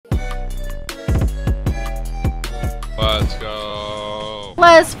Let's go.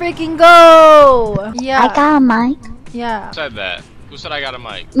 Let's freaking go. Yeah. I got a mic. Yeah. Who said that? Who said I got a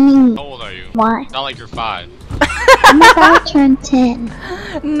mic? Me. How old are you? Why? Not like you're 5. I'm about to turn 10.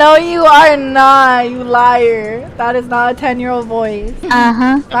 No, you are not, you liar. That is not a 10-year-old voice. Uh-huh.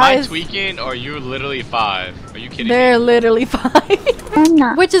 Am I tweaking or you're literally 5? Are you kidding They're me? literally 5. I'm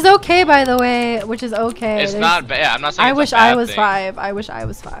not. Which is okay, by the way. Which is okay. It's not bad. I'm not saying I it's wish a bad I was thing. 5. I wish I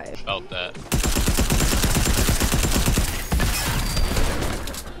was 5. Felt that.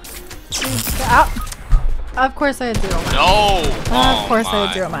 Get out. Of course I had 0 math. No! Of course I had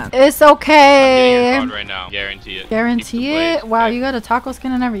my. 0 math. It's I'm okay. getting your card right now. Guarantee it. Guarantee it? Wow, you got a taco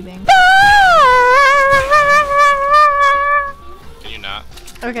skin and everything. Can you not?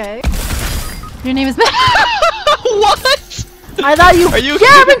 Okay. Your name is What? I thought you, Are you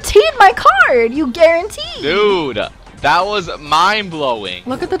guaranteed my card. You guaranteed. Dude, that was mind-blowing.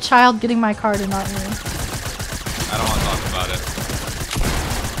 Look at the child getting my card and not me. I don't want to talk about it.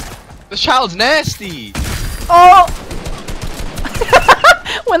 This child's nasty. Oh!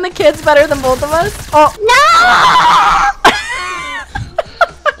 When the kid's better than both of us? Oh.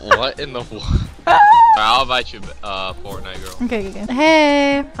 No! What in the world? I'll invite you, Fortnite girl. Okay.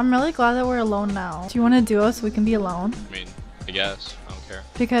 Hey, I'm really glad that we're alone now. Do you want to duo so we can be alone? I mean, I guess. I don't care.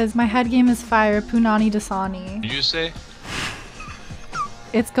 Because my head game is fire, Punani Dasani. Did you say?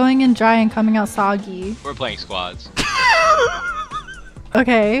 It's going in dry and coming out soggy. We're playing squads.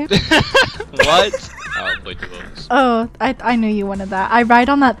 Okay. What? I'll play duos. Oh, I knew you wanted that. I ride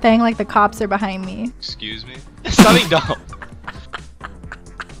on that thing like the cops are behind me. Excuse me? Something dumb.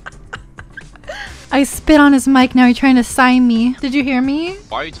 I spit on his mic, now you're trying to sign me. Did you hear me?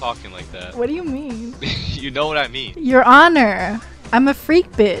 Why are you talking like that? What do you mean? You know what I mean. Your Honor, I'm a freak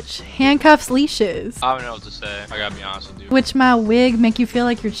bitch. Handcuffs, leashes. I don't know what to say. I gotta be honest with you. Which my wig make you feel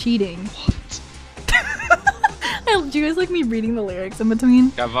like you're cheating? What? Do you guys like me reading the lyrics in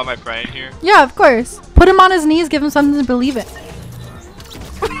between? Can I invite my friend in here? Yeah, of course. Put him on his knees, give him something to believe in.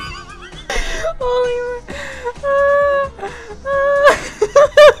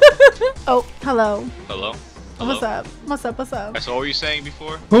 Oh, hello. Hello? Hello? What's up? What's up? What's up? So what were you saying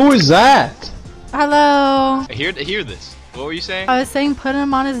before? Who is that? Hello. I hear this. What were you saying? I was saying put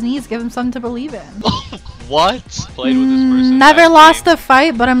him on his knees, give him something to believe in. What? Played with this person. Never last lost game. a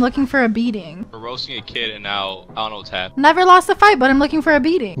fight, but I'm looking for a beating. We're roasting a kid and now I don't know what's happening. Never lost a fight, but I'm looking for a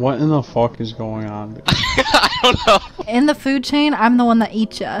beating. What in the fuck is going on? I don't know. In the food chain, I'm the one that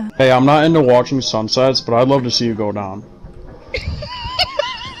eats ya. Hey, I'm not into watching sunsets, but I'd love to see you go down.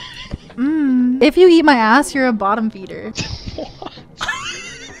 If you eat my ass, you're a bottom feeder.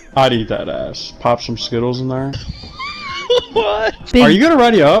 I'd eat that ass. Pop some Skittles in there. What? Big, Are you gonna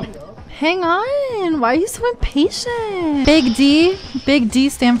ready up? hang on. Why are you so impatient? Big D. Big D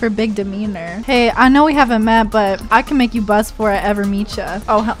stand for big demeanor. Hey, I know we haven't met, but I can make you bust before I ever meet ya.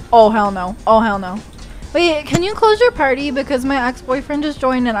 Oh hell no. Oh hell no. Wait, can you close your party because my ex-boyfriend just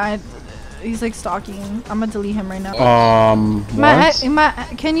joined and he's like stalking. I'm gonna delete him right now. What?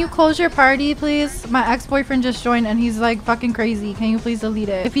 Can you close your party, please? My ex-boyfriend just joined and he's like fucking crazy. Can you please delete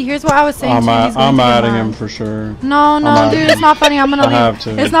it? If he hears what I was saying, I'm adding him for sure. No, dude, it's not funny. I'm gonna leave. I have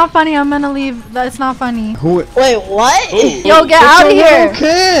to. It's not funny. I'm gonna leave. It's not funny. Who? Wait, what? Ooh. Yo, get out of here.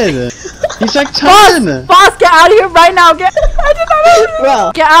 Kid. He's like 10. Boss, get out of here right now. I did not.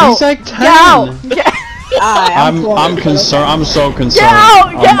 Bro, Get out. He's like 10. Get out. Get I'm concerned. I'm so concerned. Get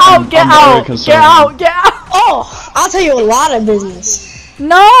out. Get out. Get I'm very out. concerned. Get out. Get out. Oh, I'll tell you a lot of business.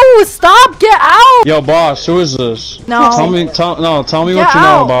 No, stop. Get out. Yo, boss, who is this? No. Tell me what Get you know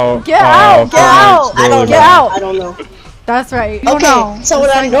out. about. Get out. Get out. Fortnite's I don't daily know. out. I don't know. That's right. You Okay, know. so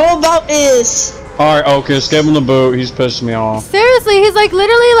what I know about is Alright, Okus, give him the boot. He's pissing me off. Seriously, he's like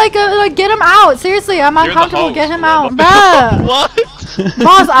literally like get him out. Seriously, I'm You're the uncomfortable. host, Get him Lola. out, bruh. What?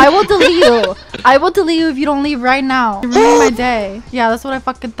 Boss, I will delete you. I will delete you if you don't leave right now. You're ruining my day. Yeah, that's what I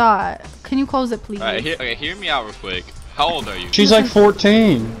fucking thought. Can you close it, please? Alright, hear me out real quick. How old are you? She's like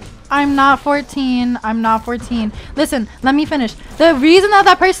 14. I'm not 14. I'm not 14. Listen, let me finish. The reason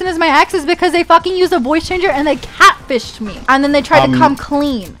that person is my ex is because they fucking used a voice changer and they catfished me. And then they tried to come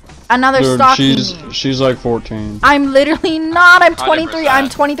clean. And now they're Dude, stalking me. she's like 14. I'm literally not. I'm 23. 100%. I'm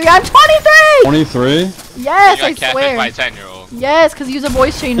 23. I'm 23! 23? Yes, You I got catfished swear. by a 10-year-old. Yes, because use a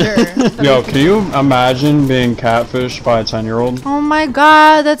voice changer. Yo, can you imagine being catfished by a 10-year-old? Oh my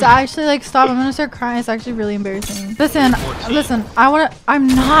god, that's actually like, stop. I'm gonna start crying. It's actually really embarrassing. Listen, I'm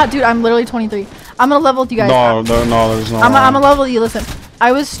not, dude. I'm literally 23. I'm gonna level with you guys. No, there's no. I'm gonna level you. Listen,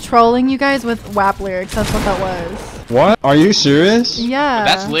 I was trolling you guys with WAP lyrics. That's what that was. What? Are you serious? Yeah.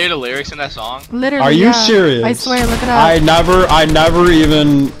 That's literally the lyrics in that song. Literally. Are you yeah. serious? I swear, look it up. I never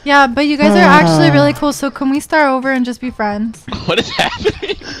even. Yeah, but you guys are actually really cool. So can we start over and just be friends? What is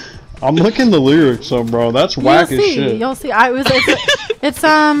happening? I'm looking the lyrics up, bro. That's whack as shit. You'll see. It's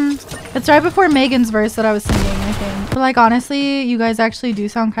right before Megan's verse that I was singing, I think. But like honestly, you guys actually do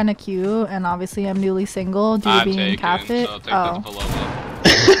sound kind of cute, and obviously I'm newly single due to being catfit. So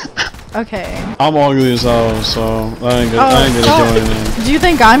Okay. I'm ugly as hell, so I ain't gonna do anything. Do you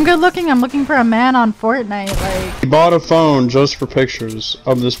think I'm good looking? I'm looking for a man on Fortnite, like. He bought a phone just for pictures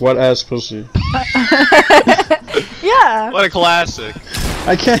of this wet ass pussy. Yeah. What a classic.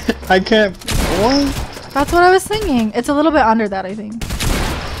 I can't. What? That's what I was singing. It's a little bit under that, I think.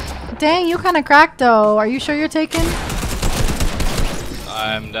 Dang, you kind of cracked though. Are you sure you're taken?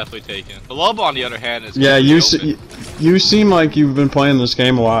 I'm definitely taken. The Lobo, on the other hand, is Yeah, you seem like you've been playing this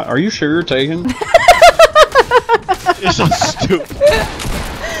game a lot. Are you sure you're taken? You're so stupid.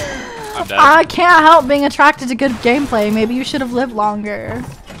 I'm dead. I can't help being attracted to good gameplay. Maybe you should have lived longer.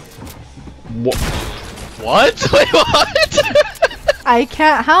 What? What? Wait, what? I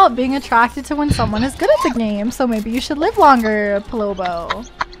can't help being attracted to when someone is good at the game, so maybe you should live longer, Palobo.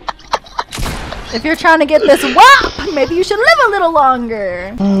 If you're trying to get this WAP, maybe you should live a little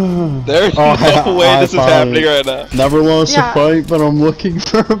longer. There's no way this is happening right now. Never lost a fight, but I'm looking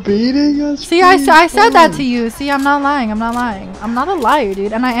for a beating. See, I said that to you. See, I'm not lying. I'm not lying. I'm not a liar,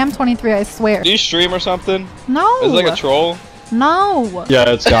 dude. And I am 23, I swear. Do you stream or something? No. Is it like a troll? No. Yeah,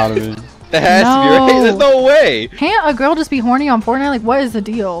 it's gotta be. It has to be, right? There's no way. Can't a girl just be horny on Fortnite? Like, what is the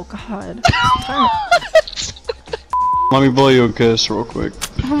deal? God. Let me blow you a kiss real quick.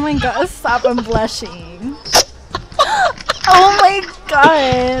 Oh my god, stop, I'm blushing. Oh my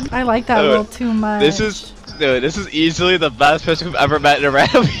god. I like that a little too much. This is easily the best person we've ever met in a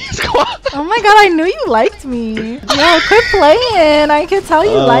random squad. Oh my god, I knew you liked me. Yo, quit playing. I could tell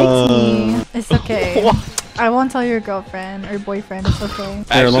you liked me. It's okay. I won't tell your girlfriend or boyfriend. It's okay.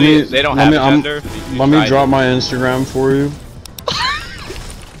 Actually, they don't have a gender. Let me drop my Instagram for you.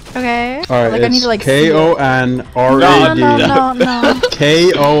 Okay. Alright, like, I need to, like, KONRAD. No.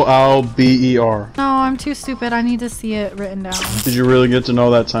 KOLBER. No, I'm too stupid. I need to see it written down. Did you really get to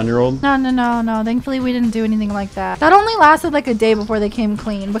know that 10-year-old? No. Thankfully, we didn't do anything like that. That only lasted like a day before they came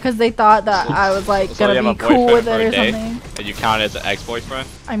clean because they thought that I was like gonna be cool with it or something. Did you count it as an ex-boyfriend?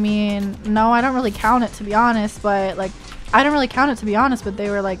 I mean, no, I don't really count it to be honest, but like. I don't really count it to be honest, but they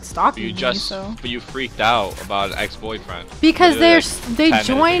were like stalking me, so. But you freaked out about an ex-boyfriend. Because they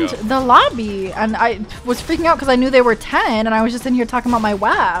joined the lobby, and I was freaking out because I knew they were 10, and I was just in here talking about my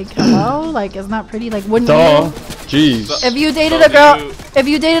WAP. Like, hello, like, isn't that pretty? Like, wouldn't you? Jeez. If you dated a girl, if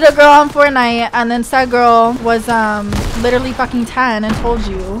you dated a girl on Fortnite, and then said girl was literally fucking 10 and told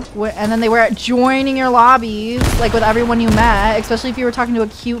you, and then they were joining your lobbies, like with everyone you met, especially if you were talking to a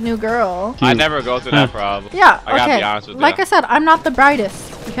cute new girl. I never go through that problem. Yeah. I gotta be honest with you. Like I said, I'm not the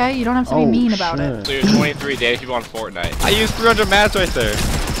brightest, okay? You don't have to be mean about it. So you're 23 dating people on Fortnite. I used 300 mats right there.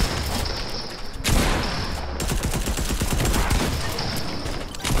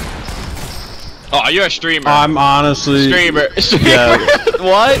 Oh, are you a streamer? I'm honestly... Streamer. Yeah.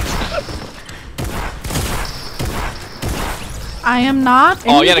 What? I am not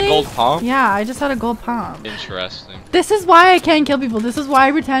anything. Oh, you had a gold pump? Yeah, I just had a gold pump. Interesting. This is why I can't kill people. This is why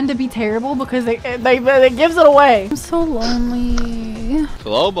I pretend to be terrible, because it gives it away. I'm so lonely.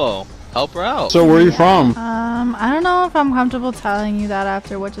 Lobo, help her out. So where are you from? I don't know if I'm comfortable telling you that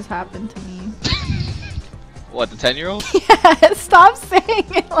after what just happened to me. What, the 10-year-old? Yeah, stop saying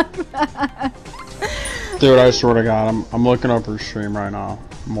it like that. Dude, I swear to God, I'm looking up her stream right now.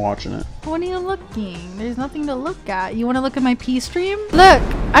 I'm watching it. What are you looking? There's nothing to look at. You want to look at my P stream? Look,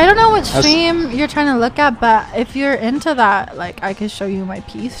 I don't know what stream you're trying to look at, but if you're into that, like, I could show you my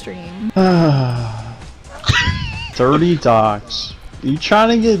P stream. 30 docs. You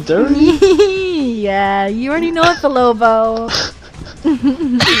trying to get dirty? Yeah, you already know it's a Lobo.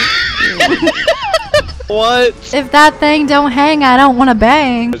 What? If that thing don't hang, I don't want to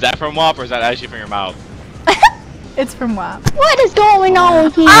bang. Is that from WAP or is that actually from your mouth? It's from WAP. What is going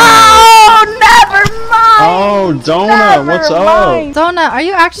on here? Oh, never mind. Oh, Donut, what's up? Donut, are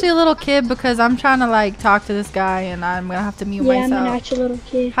you actually a little kid? Because I'm trying to like talk to this guy and I'm gonna have to mute myself. Yeah, I'm an actual little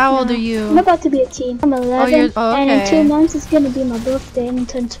kid. How old are you? I'm about to be a teen. I'm 11, okay. and in 2 months it's gonna be my birthday and I'm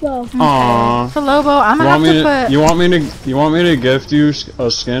turn 12. Aww. So Lobo, I'm gonna have to put. You want me to gift you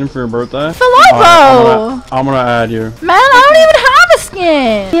a skin for your birthday? Lobo! I'm gonna add you. Man, I don't even have a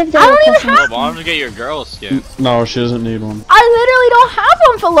skin. I don't even have. Lobo, I'm gonna get your girl skin. No, she doesn't need one. I literally don't have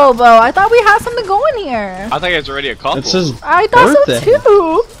one for Lobo. I thought we had something going here. I think it's already a couple. It's his I thought birthday. so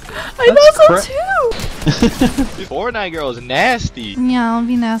too. I thought so too. Fortnite girl is nasty. Yeah, I'll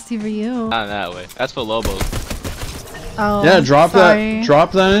be nasty for you. Not in that way. That's for Lobo. Oh. Yeah, drop sorry. that.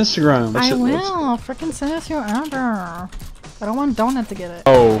 Drop that Instagram. I will. Freaking send us your address. I don't want Donut to get it.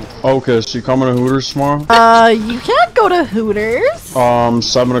 Oh, Ocus, you coming to Hooters tomorrow? You can't go to Hooters.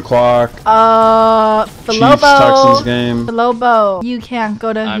 7 o'clock. For Chiefs Lobo. Texans game. For Lobo, you can't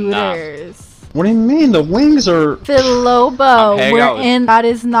go to I'm not. Hooters. What do you mean? The wings are. Philobo, hanging we're out with- in. That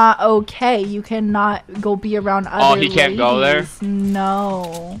is not okay. You cannot go be around other he can't go there? ladies.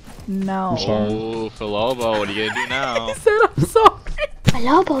 No. No. I'm sorry. Oh, for Lobo, what are you gonna do now? I said I'm sorry. My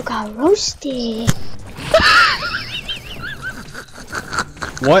Lobo got roasted.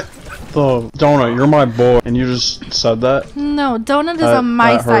 What the donut? You're my boy, and you just said that. No, Donut is on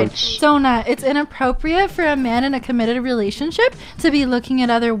my that side. hurts. Donut, it's inappropriate for a man in a committed relationship to be looking at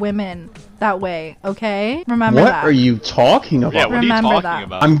other women that way, okay? Remember What that. are you talking about? Yeah, what Remember are you that. talking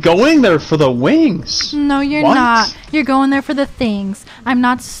about? I'm going there for the wings. No, you're What? not. You're going there for the things. I'm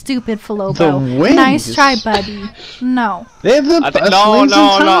not stupid, Philobo. The wings. Nice try, buddy. No. They have the I think- best no, wings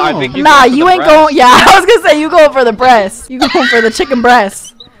no, in no, I town. think you- Nah, going for you the ain't breast. going. Yeah, I was gonna say you going for the breast. You going for the chicken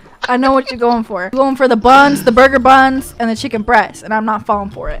breast. I know what you're going for. You're going for the buns, the burger buns, and the chicken breast, and I'm not falling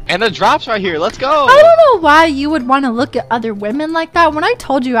for it. And the drops right here. Let's go. I don't know why you would want to look at other women like that when I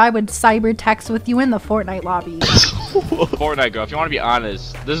told you I would cyber text with you in the Fortnite lobby. Fortnite girl, if you want to be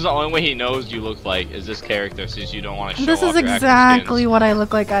honest, this is the only way he knows you look like is this character since you don't want to show This off is your actual exactly skins. what I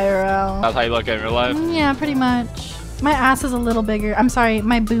look like IRL. That's how you look in real life? Yeah, pretty much. My ass is a little bigger. I'm sorry,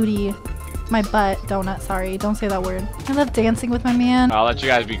 my booty. My butt. Donut, sorry. Don't say that word. I love dancing with my man. I'll let you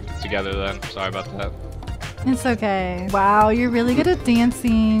guys be together then. Sorry about that. It's okay. Wow, you're really good at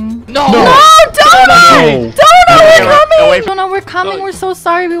dancing. No! No, Donut! No. Donut, we're Away coming! from- Donut, we're coming. No. We're so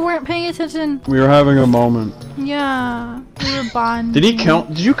sorry we weren't paying attention. We were having a moment. Yeah, we were bonding. Did he kill?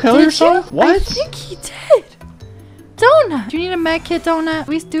 Did you kill Did yourself? you? What? I think he did. Donut! Do you need a med kit, Donut?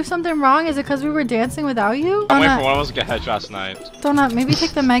 We do something wrong? Is it because we were dancing without you? I'm waiting for Donut, one of us to get headshots tonight. Donut, maybe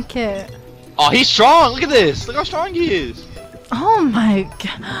take the med kit. Oh, he's strong! Look at this! Look how strong he is! Oh my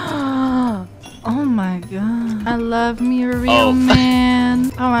god. Oh my god. I love me a real Oh.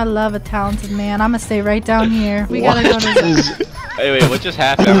 man. Oh, I love a talented man. I'm gonna stay right down here. We gotta go to. Is- Wait, what just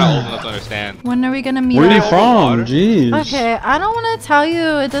happened? I'm not old enough to understand. When are we gonna meet Where are you up? from? Jeez. Okay, I don't want to tell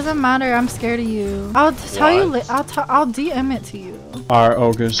you. It doesn't matter. I'm scared of you. I'll tell you. What? I'll DM it to you. Alright,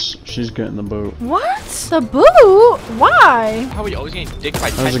 Ocus. She's getting the boot. What? The boot? Why? How are we always getting dick by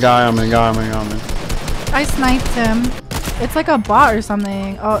There's a guy on me. Got me. I sniped him. It's like a bot or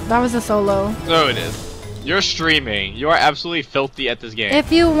something. Oh, that was a solo. No, it is. You're streaming. You are absolutely filthy at this game.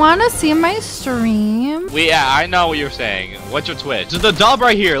 If you want to see my stream, Yeah, I know what you're saying. What's your Twitch? There's the dub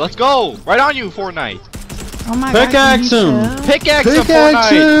right here. Let's go. Right on you, Fortnite. oh my Pickaxe god. him! Pickaxe him, Pickaxe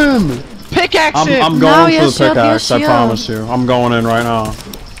Fortnite. him! Pickaxe him. I'm No, going you'll for the shield, you'll pickaxe. I shield. promise you. I'm going in right now.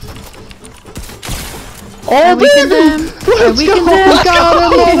 I Oh, weakened baby! him. I Let's weakened go! him.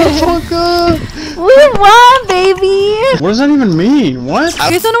 Got him, motherfucker! We won, baby. What does that even mean? What? You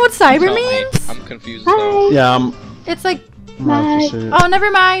guys don't know what cyber means? I'm confused though. Yeah, I'm It's like, gonna have to see it. oh,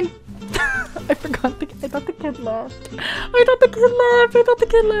 never mind. I forgot. I thought the kid left. I thought the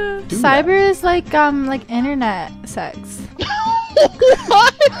kid left. Do that. Cyber is like internet sex.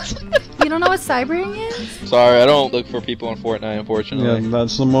 What? You don't know what cybering is? Sorry, I don't look for people on Fortnite, Yeah, unfortunately.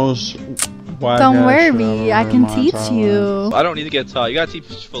 that's the most whack Don't ass shit I've worry, ever I heard can in my teach entire you. life. I don't need to get taught. You gotta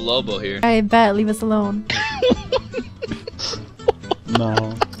teach for Lobo here. I bet. Leave us alone.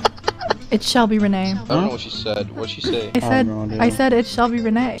 No. It's Shelby Renee. I don't know what she said. What'd she say? I said. no idea. I said it's Shelby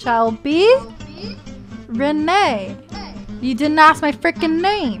Renee. Shelby Renee. You didn't ask my freaking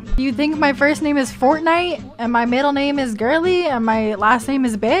name. You think my first name is Fortnite and my middle name is Girly and my last name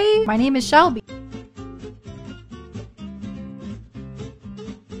is Bay? My name is Shelby.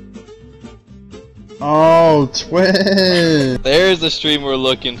 Oh, twin. There's the stream we're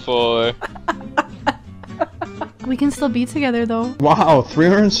looking for. We can still be together though. Wow,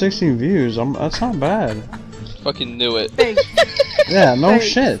 316 views. That's not bad. Fucking knew it. Yeah, no Thanks.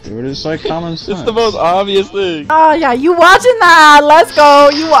 shit, dude. It's like common sense. It's the most obvious thing. Oh yeah, you watching that? Let's go.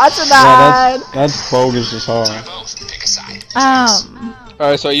 You watching Yeah, that? that's bogus as hell.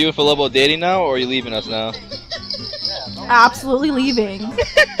 Alright, so are you and Lobo dating now, or are you leaving us now? Absolutely leaving.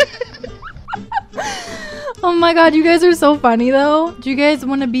 Oh my god, you guys are so funny though. Do you guys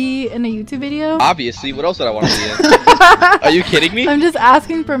want to be in a YouTube video? Obviously, what else would I want to be in? Are you kidding me? I'm just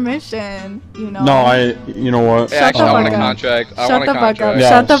asking permission, you know. No, you know what? Hey, actually, I want a fuck up. contract. I Shut want the a fuck up. contract. Yeah.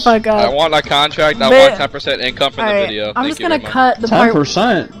 Shut the fuck I up. want a contract. I Bit- want 10% income from the Alright, video. I'm Thank just you gonna very much. cut the part.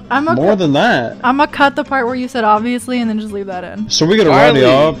 10%. I'm gonna More than that. I'm gonna cut the part where you said obviously and then just leave that in. So we gotta Riley.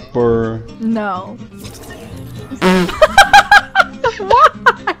 ready up, or No.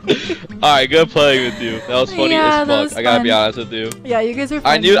 Alright, good playing with you. That was funny Yeah, as that fuck. was I gotta be fun. honest with you. Yeah, you guys are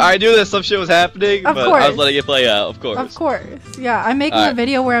funny. I knew that some shit was happening, Of but course. I was letting it play out, of course. Of course. Yeah, I'm making a Alright.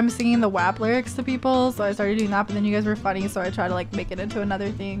 video where I'm singing the WAP lyrics to people, so I started doing that, but then you guys were funny, so I tried to like make it into another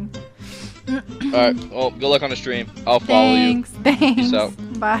thing. Alright, well, good luck on the stream. I'll follow you. Thanks. Peace out.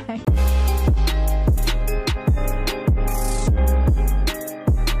 Bye.